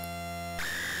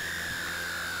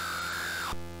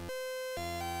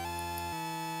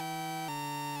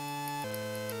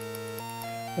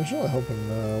 was really hoping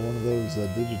one of those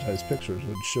digitized pictures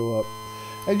would show up.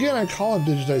 Again, I call them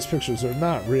digitized pictures. They're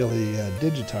not really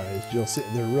digitized. You'll see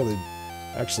they're really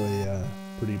actually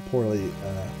pretty poorly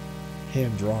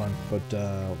hand-drawn. But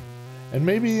and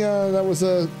maybe that was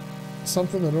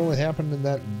something that only happened in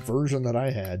that version that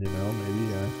I had, you know.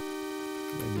 Maybe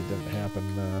it didn't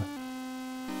happen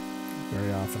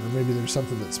very often. Or maybe there's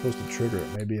something that's supposed to trigger it.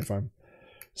 Maybe if I'm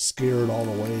scared all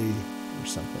the way or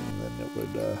something, then it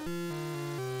would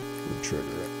trigger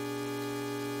it.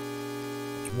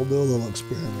 So we'll do a little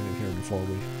experimenting here before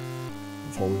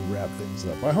we wrap things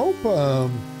up. I hope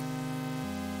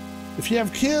if you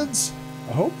have kids,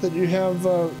 I hope that you have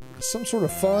some sort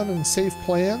of fun and safe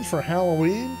plans for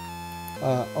Halloween.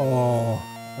 I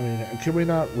mean, can we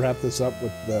not wrap this up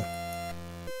with the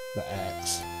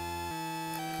axe?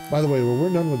 By the way, when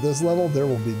we're done with this level, there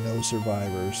will be no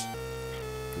survivors.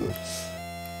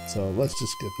 So let's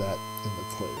just get that in the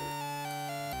clear.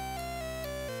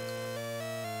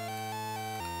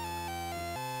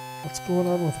 What's going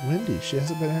on with Wendy? She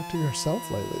hasn't been acting herself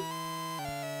lately.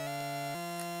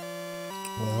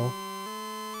 Well,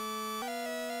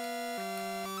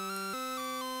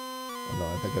 oh no,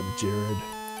 I think I'm Jared.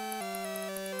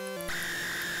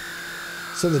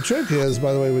 So the trick is,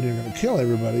 by the way, when you're going to kill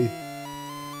everybody,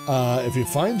 if you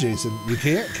find Jason, you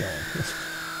can't kill him.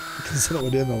 Because then it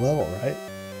would end the level, right?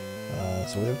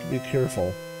 So we have to be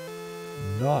careful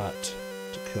not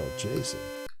to kill Jason.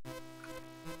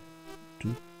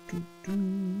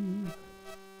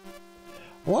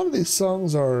 A lot of these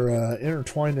songs are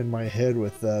intertwined in my head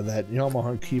with that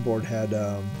Yamaha keyboard had,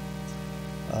 you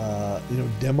know,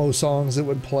 demo songs that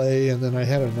would play, and then I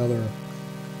had another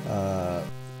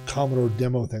Commodore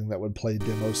demo thing that would play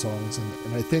demo songs,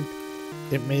 and I think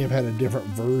it may have had a different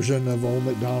version of Old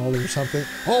MacDonald or something.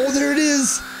 Oh, there it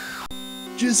is!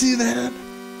 Did you see that?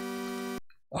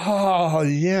 Oh,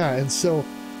 yeah. And so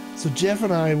Jeff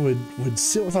and I would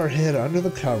sit with our head under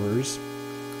the covers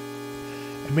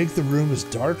and make the room as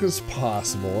dark as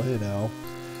possible, you know.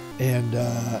 And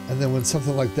then when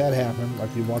something like that happened,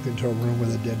 like you walk into a room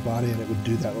with a dead body and it would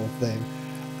do that little thing,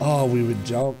 oh, we would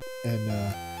jump. And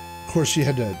of course, you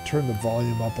had to turn the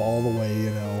volume up all the way, you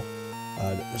know.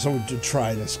 So to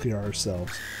try to scare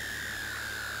ourselves.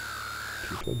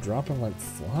 People are dropping like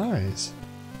flies.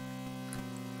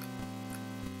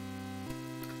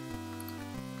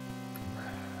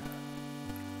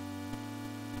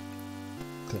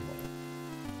 Come on.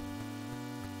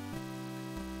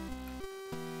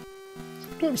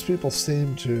 Sometimes people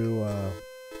seem to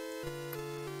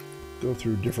go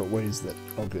through different ways that...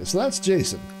 Okay, so that's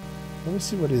Jason. Let me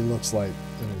see what he looks like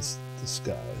in his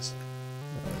disguise.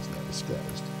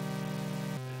 Disguised.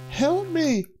 Help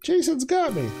me! Jason's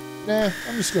got me! Nah,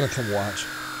 I'm just gonna come watch.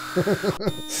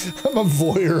 I'm a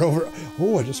voyeur over...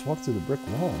 Oh, I just walked through the brick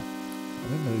wall. I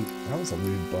didn't know that was a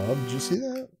weird bug. Did you see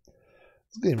that?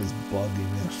 This game is buggy,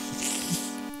 man.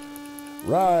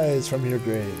 Rise from your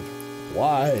grave.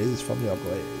 Wise from your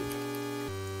grave.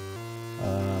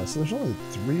 So there's only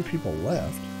 3 people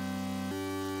left.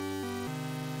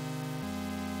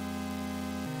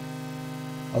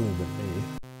 Other than me.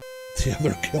 The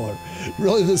other killer.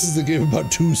 Really, this is a game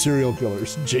about 2 serial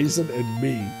killers, Jason and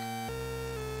me.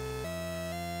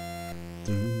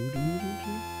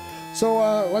 So,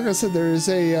 like I said, there is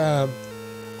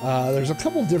there's a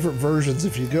couple different versions.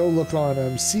 If you go look on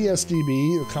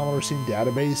CSDB, the Commodore Scene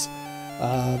Database,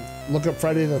 look up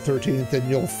Friday the 13th, and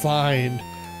you'll find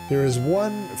there is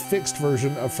one fixed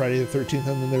version of Friday the 13th,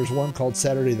 and then there's one called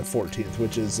Saturday the 14th,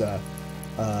 which is, oh.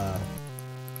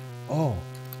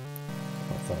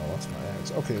 I thought I lost my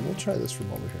axe. Okay, we'll try this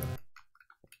from over here.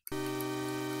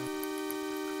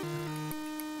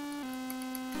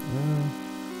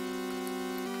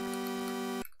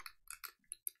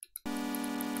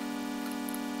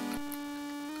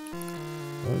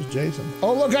 There's Jason.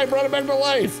 Oh, look, I brought it back to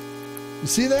life! You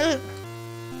see that?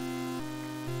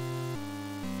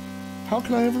 How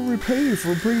can I ever repay you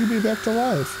for bringing me back to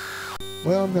life?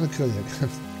 Well, I'm gonna kill you again.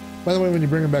 By the way, when you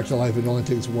bring him back to life, it only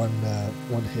takes one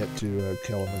hit to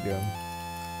kill him again.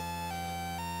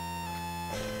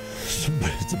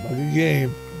 It's a buggy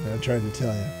game. I tried to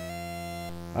tell you.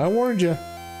 I warned you,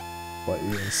 but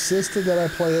you insisted that I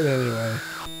play it anyway.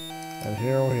 And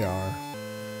here we are.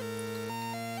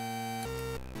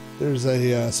 There's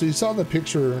a, so you saw the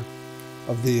picture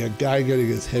of the guy getting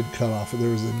his head cut off, and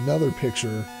there was another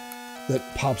picture that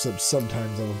pops up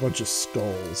sometimes of a bunch of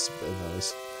skulls. And I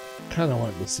was kind of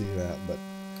wanting to see that, but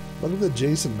look at the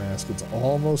Jason mask. It's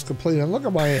almost complete. And look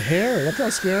at my hair. Look how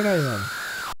scared I am.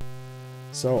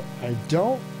 So I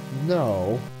don't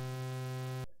know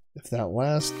if that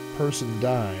last person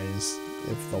dies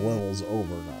if the level's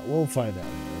over or not. We'll find out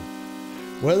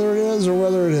here. Whether it is or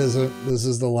whether it isn't, this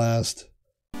is the last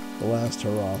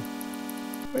hurrah.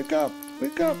 Wake up,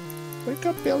 wake up, wake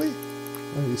up, Billy.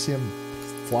 Oh, you see him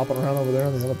flopping around over there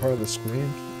on the other part of the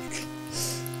screen?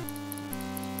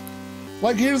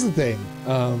 Like, here's the thing.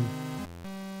 I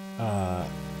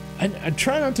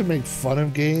try not to make fun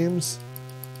of games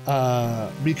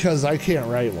because I can't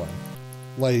write one.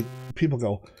 Like, people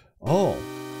go, oh,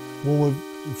 well,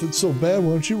 if it's so bad,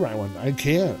 why don't you write one? I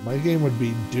can't. My game would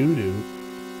be doo-doo.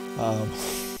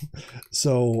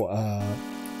 So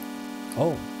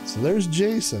there's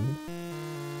Jason.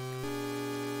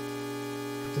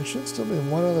 There should still be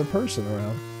one other person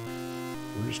around.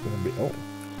 We're just going to be... Oh,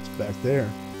 it's back there.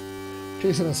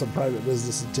 Jason has some private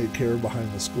business to take care of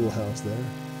behind the schoolhouse there.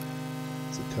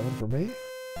 Is it coming for me?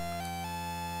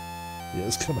 Yeah,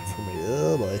 it's coming for me.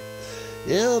 Oh, boy.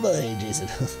 Oh, boy, Jason.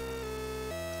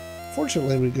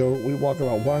 Fortunately, we walk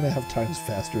about 1.5 times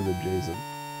faster than Jason.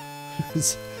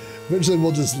 Eventually,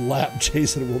 we'll just lap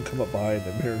Jason and we'll come up behind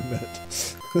him here in a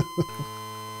minute.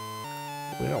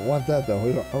 We don't want that, though. I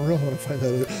really want to find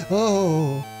that.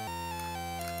 Oh!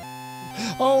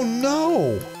 Oh,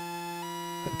 no!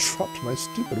 I dropped my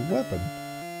stupid weapon.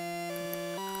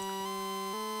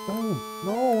 No,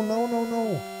 no, no, no,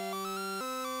 no.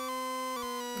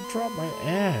 I dropped my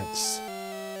axe.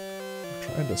 I'm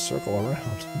trying to circle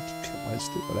around to get my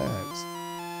stupid axe.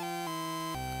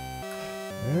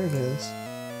 There it is.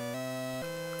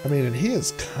 I mean, and he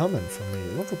is coming for me.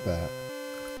 Look at that.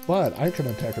 But I can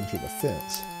attack him through the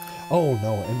fence. Oh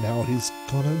no, and now he's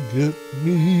gonna get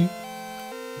me.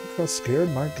 Look how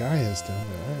scared my guy is down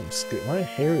there. I am scared. My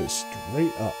hair is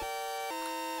straight up.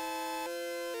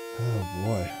 Oh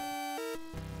boy.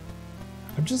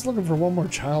 I'm just looking for one more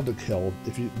child to kill.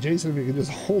 Jason, if you could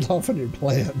just hold off on your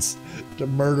plans to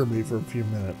murder me for a few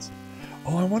minutes.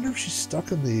 Oh, I wonder if she's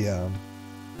stuck in the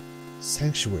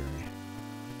sanctuary.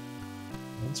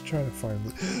 Let's try to find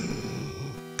the...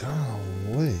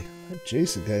 Golly. That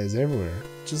Jason guy is everywhere.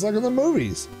 Just like in the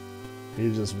movies.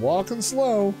 He's just walking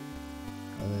slow.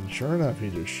 And then sure enough, he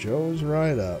just shows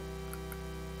right up.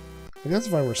 I guess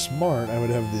if I were smart, I would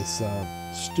have this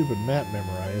stupid map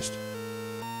memorized.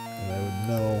 And I would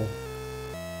know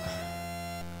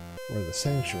where the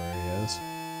sanctuary is.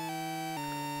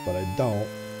 But I don't.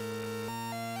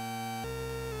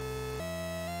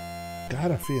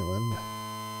 Got a feeling that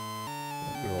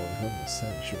girl is in the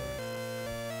sanctuary.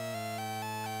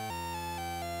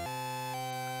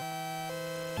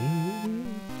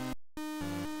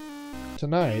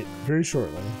 Tonight, very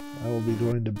shortly, I will be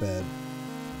going to bed.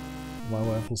 My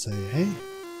wife will say, hey,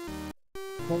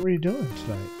 what were you doing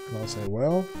tonight? And I'll say,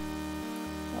 well,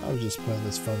 I was just playing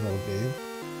this fun little game.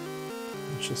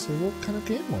 And she'll say, what kind of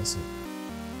game was it?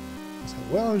 I'll say,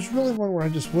 well, it was really one where I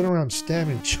just went around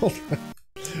stabbing children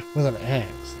with an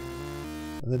axe.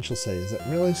 And then she'll say, is it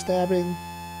really stabbing?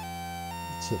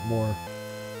 Is it more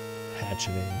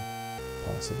hatcheting?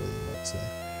 Possibly, you might say.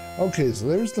 Okay, so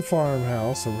there's the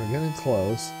farmhouse, so we're getting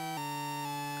close.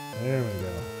 There we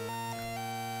go.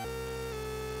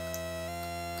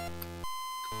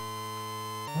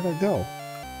 Where'd I go?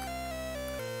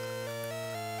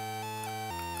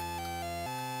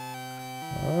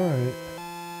 Alright.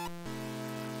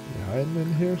 You hiding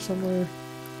in here somewhere?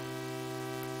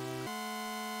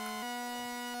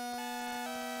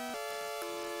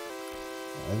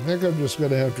 I think I'm just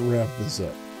gonna have to wrap this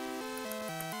up.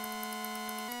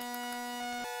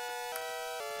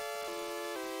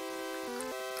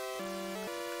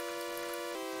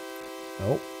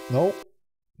 Nope, nope,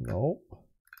 nope.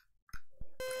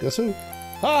 Guess who?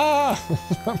 Ah!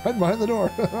 I'm right behind the door.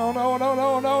 No, no, no,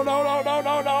 no, no, no, no, no,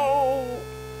 no, no!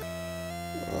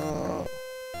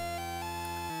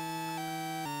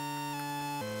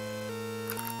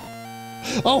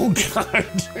 Oh, God!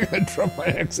 I dropped my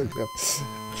axe again.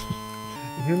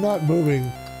 If you're not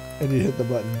moving and you hit the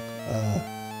button,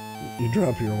 you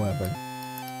drop your weapon.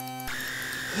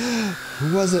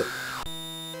 Who was it?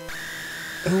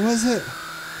 Who was it?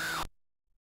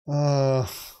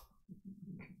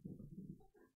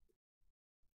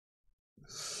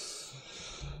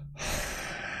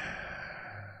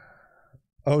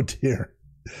 Oh dear.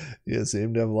 You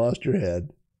seem to have lost your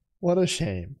head. What a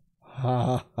shame.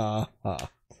 Ha ha ha.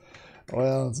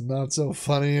 Well, it's not so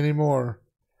funny anymore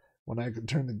when I can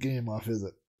turn the game off, is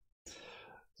it?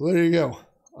 So there you go.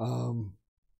 I'm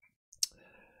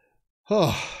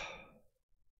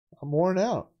worn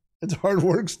out. It's hard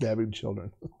work stabbing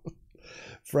children.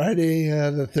 Friday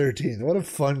the 13th. What a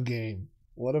fun game.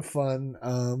 What a fun.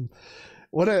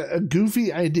 What a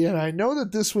goofy idea. And I know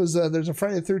that this was, there's a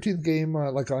Friday the 13th game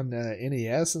like on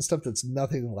NES and stuff that's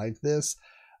nothing like this.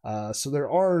 So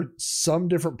there are some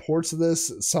different ports of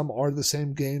this. Some are the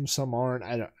same game, some aren't.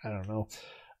 I don't know.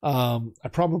 I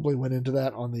probably went into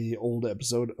that on the old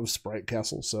episode of Sprite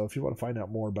Castle. So if you want to find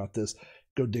out more about this,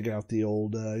 go dig out the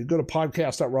old, go to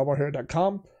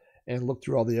podcast.robohair.com and look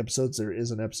through all the episodes. There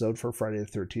is an episode for Friday the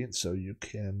 13th, so you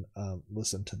can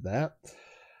listen to that.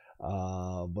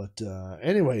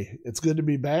 Anyway, it's good to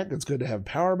be back. It's good to have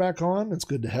power back on. It's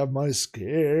good to have my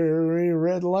scary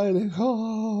red lighting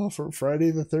for Friday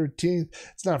the 13th.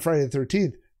 It's not Friday the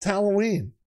 13th. It's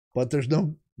Halloween, but there's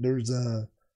no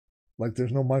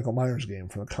Michael Myers game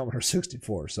for the Commodore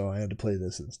 64, so I had to play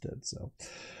this instead. So,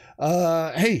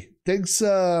 hey, thanks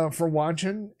for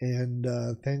watching, and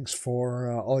thanks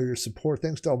for all your support.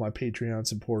 Thanks to all my Patreon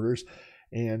supporters.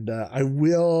 And I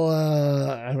will,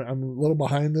 I'm a little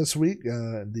behind this week.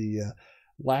 The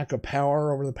lack of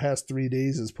power over the past 3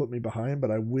 days has put me behind,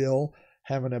 but I will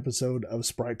have an episode of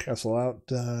Sprite Castle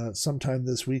out sometime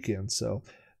this weekend. So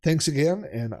thanks again,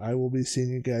 and I will be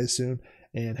seeing you guys soon.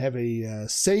 And have a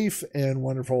safe and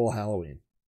wonderful Halloween.